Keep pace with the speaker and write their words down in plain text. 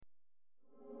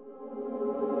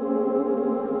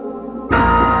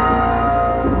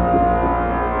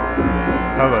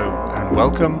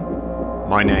Welcome,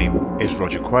 my name is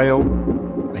Roger Quayle,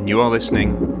 and you are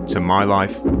listening to My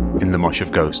Life in the Mosh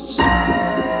of Ghosts.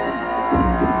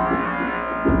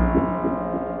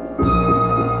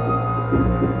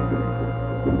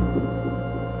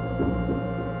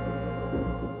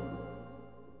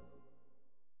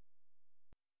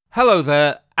 Hello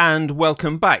there, and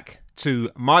welcome back to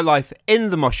My Life in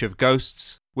the Mosh of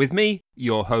Ghosts with me,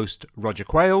 your host, Roger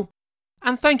Quayle,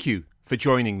 and thank you for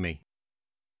joining me.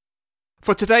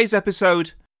 For today's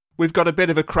episode, we've got a bit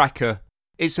of a cracker.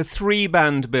 It's a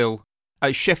 3-band bill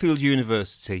at Sheffield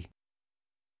University,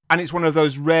 and it's one of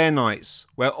those rare nights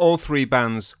where all 3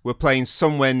 bands were playing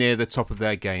somewhere near the top of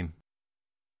their game.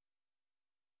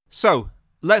 So,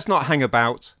 let's not hang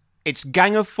about. It's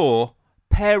Gang of 4,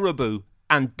 Peekaboo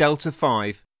and Delta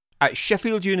 5 at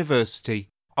Sheffield University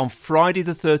on Friday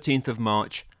the 13th of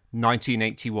March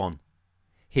 1981.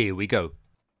 Here we go.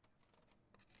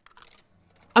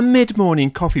 A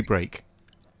mid-morning coffee break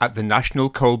at the National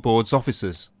Coal Board's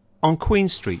offices on Queen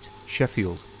Street,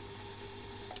 Sheffield.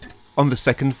 On the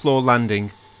second floor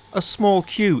landing, a small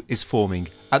queue is forming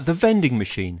at the vending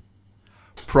machine,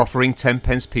 proffering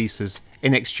 10p pieces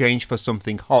in exchange for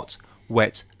something hot,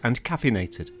 wet and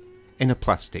caffeinated in a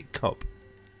plastic cup.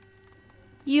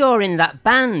 You're in that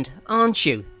band, aren't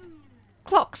you?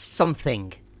 Clock's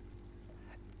something.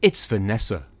 It's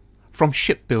Vanessa, from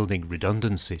Shipbuilding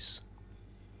Redundancies.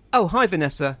 Oh, hi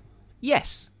Vanessa.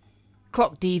 Yes,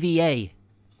 Clock DVA.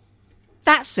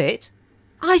 That's it?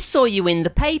 I saw you in the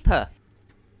paper.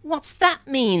 What's that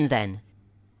mean then?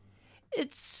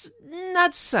 It's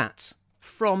Nadsat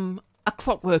from A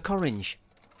Clockwork Orange.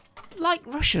 Like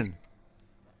Russian.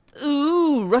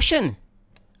 Ooh, Russian.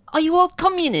 Are you all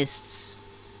communists?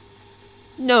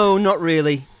 No, not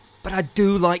really. But I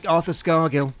do like Arthur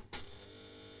Scargill.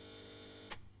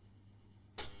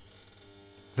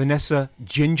 Vanessa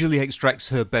gingerly extracts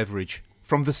her beverage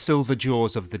from the silver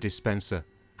jaws of the dispenser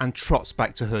and trots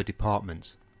back to her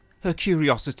department, her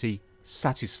curiosity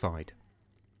satisfied.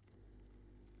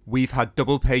 We've had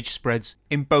double-page spreads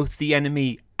in both the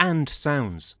NME and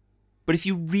Sounds, but if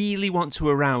you really want to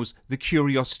arouse the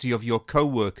curiosity of your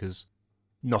co-workers,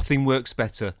 nothing works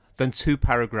better than 2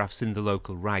 paragraphs in the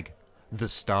local rag, The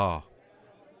Star.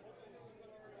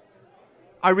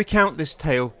 I recount this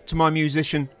tale to my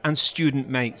musician and student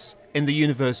mates in the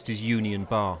university's union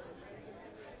bar.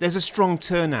 There's a strong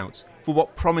turnout for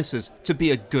what promises to be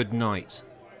a good night.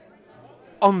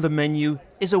 On the menu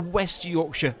is a West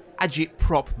Yorkshire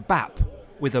agit-prop bap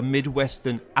with a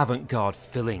Midwestern avant-garde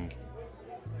filling.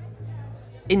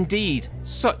 Indeed,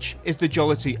 such is the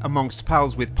jollity amongst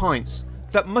pals with pints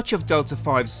that much of Delta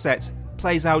 5's set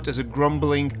plays out as a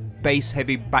grumbling,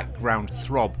 bass-heavy background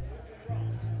throb.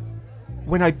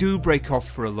 When I do break off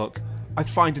for a look, I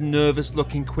find a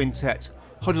nervous-looking quintet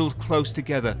huddled close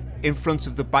together in front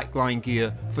of the backline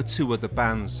gear for 2 other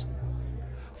bands.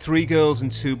 3 girls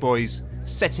and 2 boys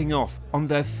setting off on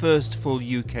their first full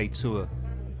UK tour,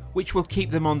 which will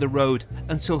keep them on the road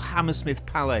until Hammersmith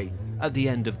Palais at the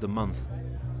end of the month.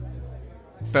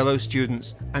 Fellow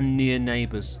students and near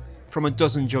neighbours from a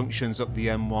dozen junctions up the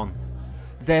M1,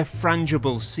 their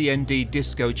frangible CND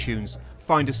disco tunes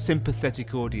find a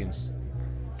sympathetic audience.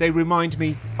 They remind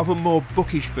me of a more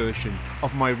bookish version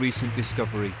of my recent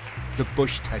discovery, the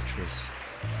Bush Tetras.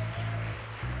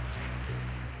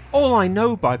 All I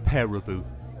know by Peekaboo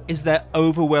is their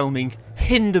overwhelming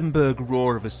Hindenburg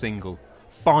roar of a single,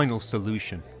 Final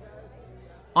Solution.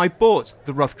 I bought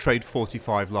the Rough Trade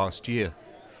 45 last year,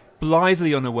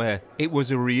 blithely unaware it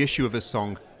was a reissue of a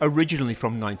song originally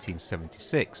from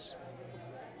 1976.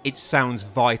 It sounds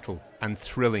vital and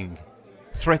thrilling,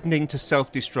 threatening to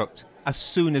self-destruct as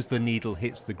soon as the needle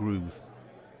hits the groove.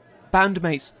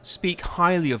 Bandmates speak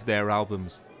highly of their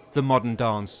albums, The Modern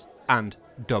Dance and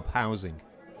Dub Housing.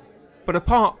 But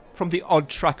apart from the odd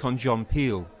track on John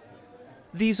Peel,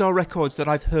 these are records that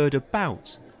I've heard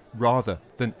about rather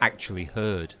than actually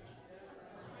heard.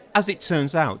 As it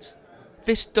turns out,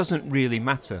 this doesn't really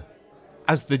matter,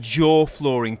 as the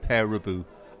jaw-flooring Peekaboo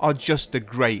are just a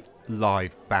great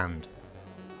live band.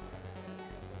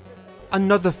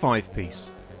 Another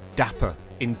 5-piece, dapper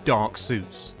in dark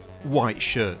suits, white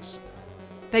shirts.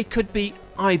 They could be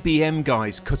IBM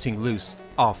guys cutting loose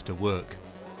after work.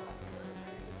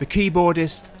 The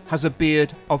keyboardist has a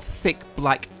beard of thick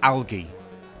black algae,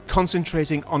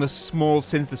 concentrating on a small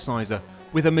synthesizer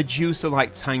with a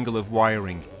Medusa-like tangle of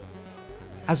wiring,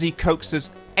 as he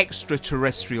coaxes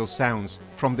extraterrestrial sounds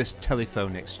from this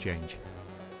telephone exchange.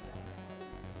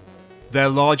 Their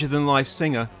larger-than-life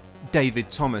singer, David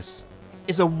Thomas,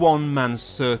 is a one-man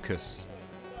circus.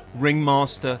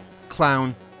 Ringmaster,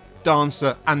 clown,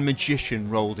 dancer and magician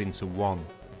rolled into one.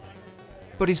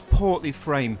 But his portly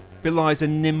frame belies a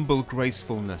nimble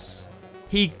gracefulness.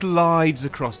 He glides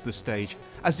across the stage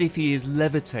as if he is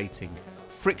levitating,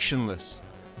 frictionless,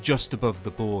 just above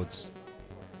the boards.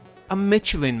 A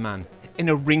Michelin man in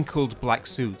a wrinkled black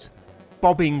suit,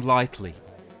 bobbing lightly,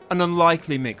 an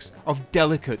unlikely mix of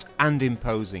delicate and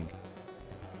imposing.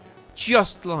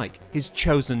 Just like his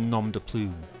chosen nom de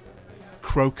plume,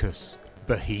 Crocus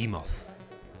Behemoth.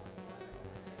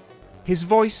 His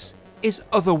voice is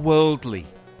otherworldly,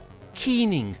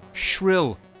 keening,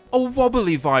 shrill, a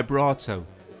wobbly vibrato.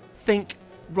 Think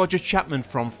Roger Chapman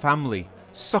from Family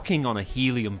sucking on a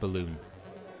helium balloon.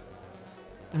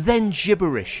 Then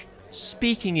gibberish,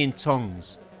 speaking in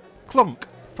tongues. Clunk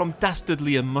from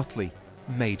Dastardly and Muttley,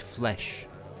 made flesh.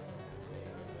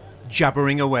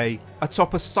 Jabbering away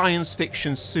atop a science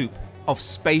fiction soup of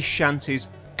space shanties,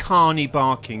 carny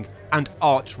barking and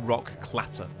art rock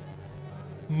clatter.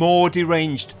 More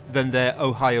deranged than their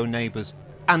Ohio neighbours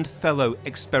and fellow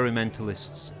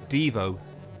experimentalists Devo,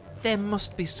 there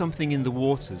must be something in the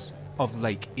waters of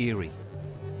Lake Erie.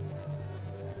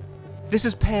 This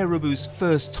is Pere Ubu's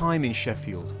first time in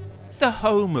Sheffield, the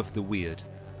home of the weird.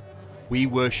 We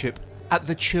worship at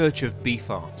the Church of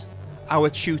Beefheart. Our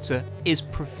tutor is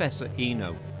Professor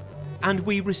Eno, and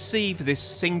we receive this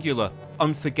singular,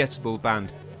 unforgettable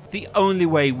band the only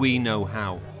way we know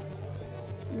how.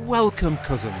 Welcome,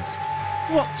 cousins.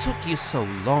 What took you so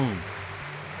long?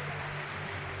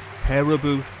 Pere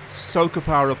Ubu soak up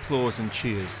our applause and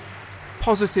cheers.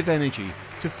 Positive energy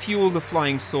to fuel the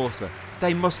flying saucer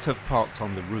they must have parked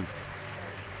on the roof.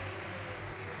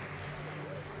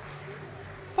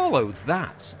 Follow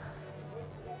that.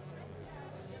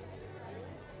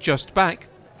 Just back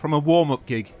from a warm-up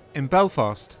gig in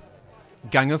Belfast,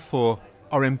 Gang of Four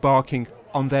are embarking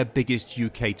on their biggest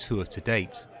UK tour to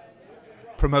date,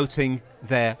 promoting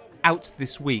their out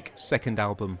this week second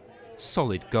album,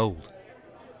 Solid Gold.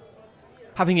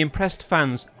 Having impressed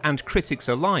fans and critics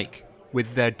alike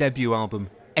with their debut album,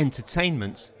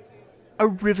 Entertainment, a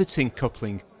riveting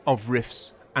coupling of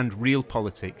riffs and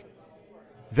realpolitik,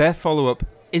 their follow-up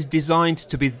is designed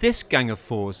to be this Gang of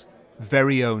Four's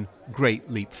very own great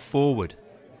leap forward.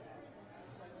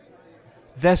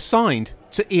 They're signed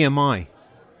to EMI,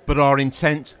 but are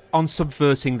intent on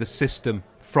subverting the system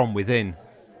from within.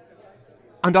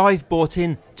 And I've bought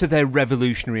in to their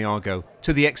revolutionary argot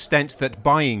to the extent that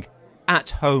buying At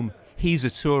Home He's a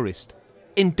Tourist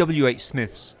in W.H.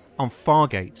 Smith's on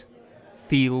Fargate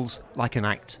feels like an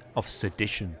act of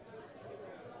sedition.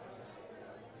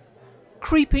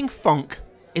 Creeping funk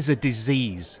is a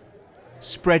disease,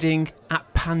 spreading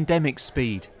at pandemic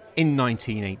speed in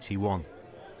 1981.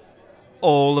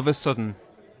 All of a sudden,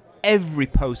 every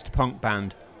post-punk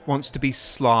band wants to be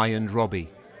Sly and Robbie,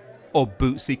 or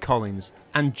Bootsy Collins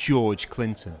and George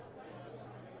Clinton.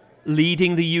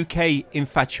 Leading the UK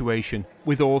infatuation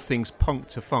with all things punk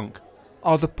to funk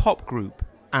are the Pop Group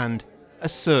and A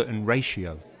Certain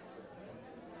Ratio.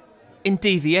 In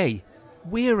DVA,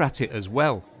 we're at it as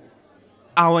well.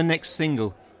 Our next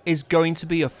single is going to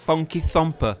be a funky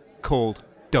thumper called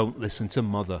Don't Listen to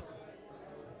Mother.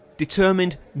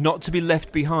 Determined not to be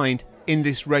left behind in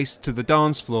this race to the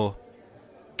dance floor,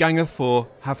 Gang of Four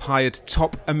have hired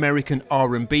top American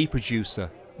R&B producer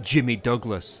Jimmy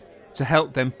Douglas to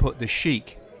help them put the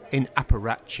chic in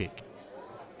apparatchik.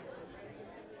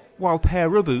 While Pere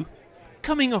Ubu,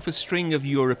 coming off a string of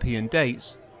European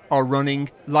dates, are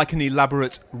running like an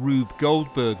elaborate Rube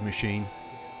Goldberg machine,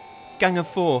 Gang of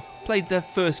Four played their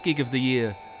first gig of the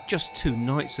year just 2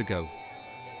 nights ago.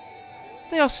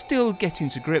 They are still getting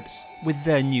to grips with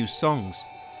their new songs,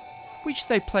 which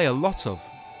they play a lot of,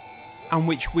 and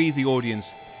which we, the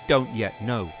audience, don't yet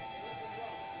know.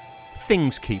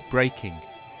 Things keep breaking.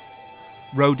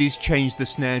 Roadies changed the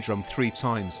snare drum 3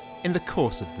 times in the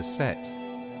course of the set.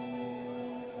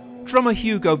 Drummer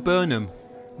Hugo Burnham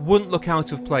wouldn't look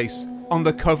out of place on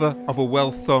the cover of a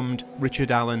well-thumbed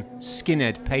Richard Allen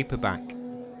skinhead paperback.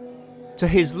 To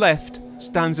his left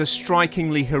stands a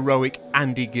strikingly heroic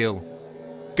Andy Gill,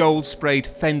 gold-sprayed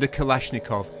Fender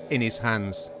Kalashnikov in his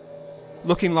hands,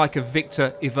 looking like a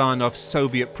Viktor Ivanov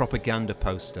Soviet propaganda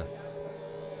poster.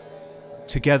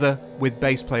 Together with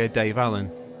bass player Dave Allen,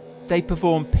 they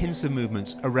perform pincer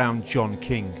movements around John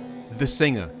King, the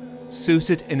singer,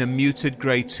 suited in a muted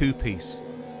grey 2-piece,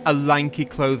 a lanky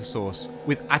clothes source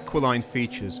with aquiline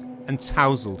features and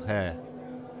tousled hair.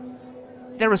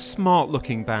 They're a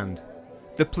smart-looking band,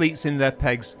 the pleats in their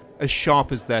pegs as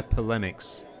sharp as their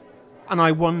polemics, and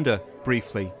I wonder,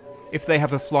 briefly, if they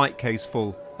have a flight case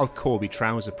full of Corby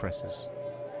trouser presses.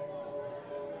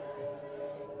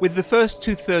 With the first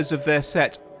 2/3 of their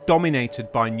set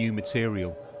dominated by new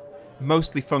material,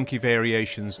 mostly funky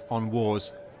variations on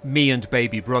War's Me and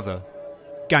Baby Brother,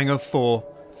 Gang of Four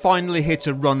finally hit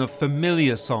a run of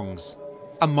familiar songs,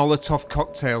 a Molotov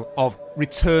cocktail of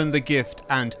Return the Gift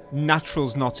and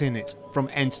Natural's Not In It from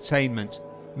Entertainment,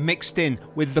 mixed in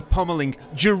with the pummeling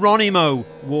Geronimo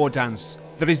war dance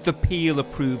that is the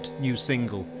Peel-approved new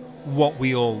single, What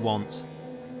We All Want.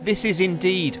 This is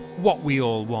indeed what we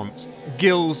all want.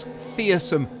 Gil's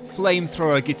fearsome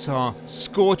flamethrower guitar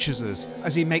scorches us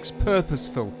as he makes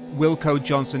purposeful Wilco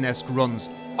Johnson-esque runs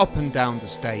up and down the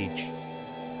stage,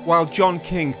 while John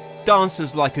King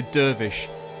dances like a dervish,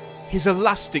 his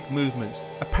elastic movements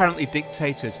apparently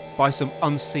dictated by some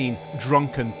unseen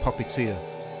drunken puppeteer.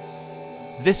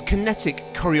 This kinetic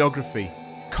choreography,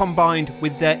 combined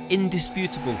with their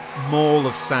indisputable maul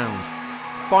of sound,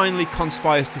 finally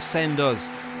conspires to send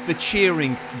us, the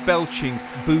cheering, belching,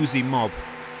 boozy mob,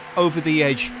 over the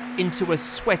edge into a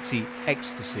sweaty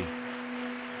ecstasy.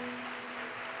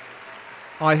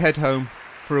 I head home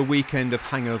for a weekend of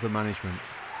hangover management.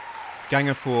 Gang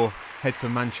of Four head for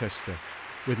Manchester,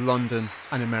 with London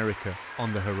and America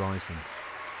on the horizon,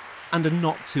 and a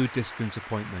not too distant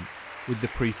appointment with the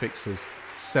prefixes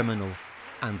seminal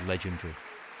and legendary.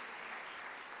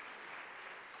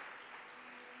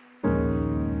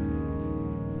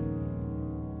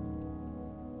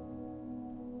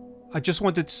 I just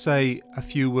wanted to say a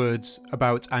few words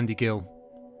about Andy Gill.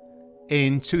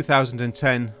 In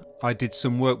 2010, I did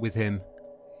some work with him.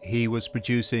 He was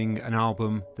producing an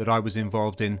album that I was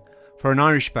involved in for an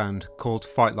Irish band called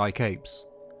Fight Like Apes.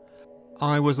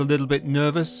 I was a little bit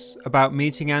nervous about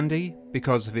meeting Andy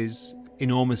because of his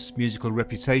enormous musical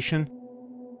reputation,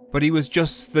 but he was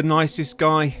just the nicest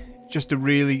guy, just a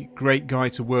really great guy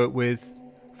to work with,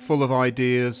 full of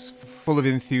ideas, full of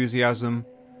enthusiasm,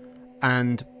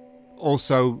 and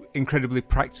also incredibly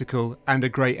practical, and a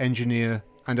great engineer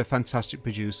and a fantastic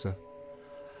producer.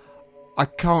 I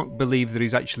can't believe that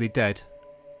he's actually dead,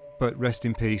 but rest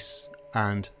in peace,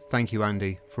 and thank you,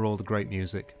 Andy, for all the great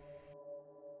music.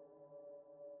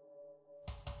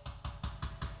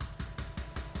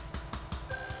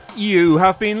 You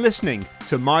have been listening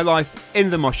to My Life in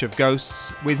the Mosh of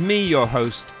Ghosts with me, your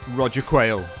host, Roger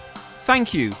Quayle.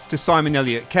 Thank you to Simon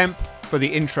Elliott Kemp for the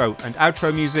intro and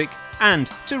outro music, and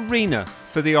to Rena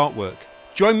for the artwork.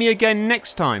 Join me again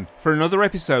next time for another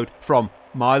episode from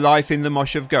My Life in the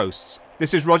Mosh of Ghosts.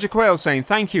 This is Roger Quayle saying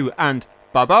thank you and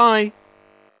bye-bye.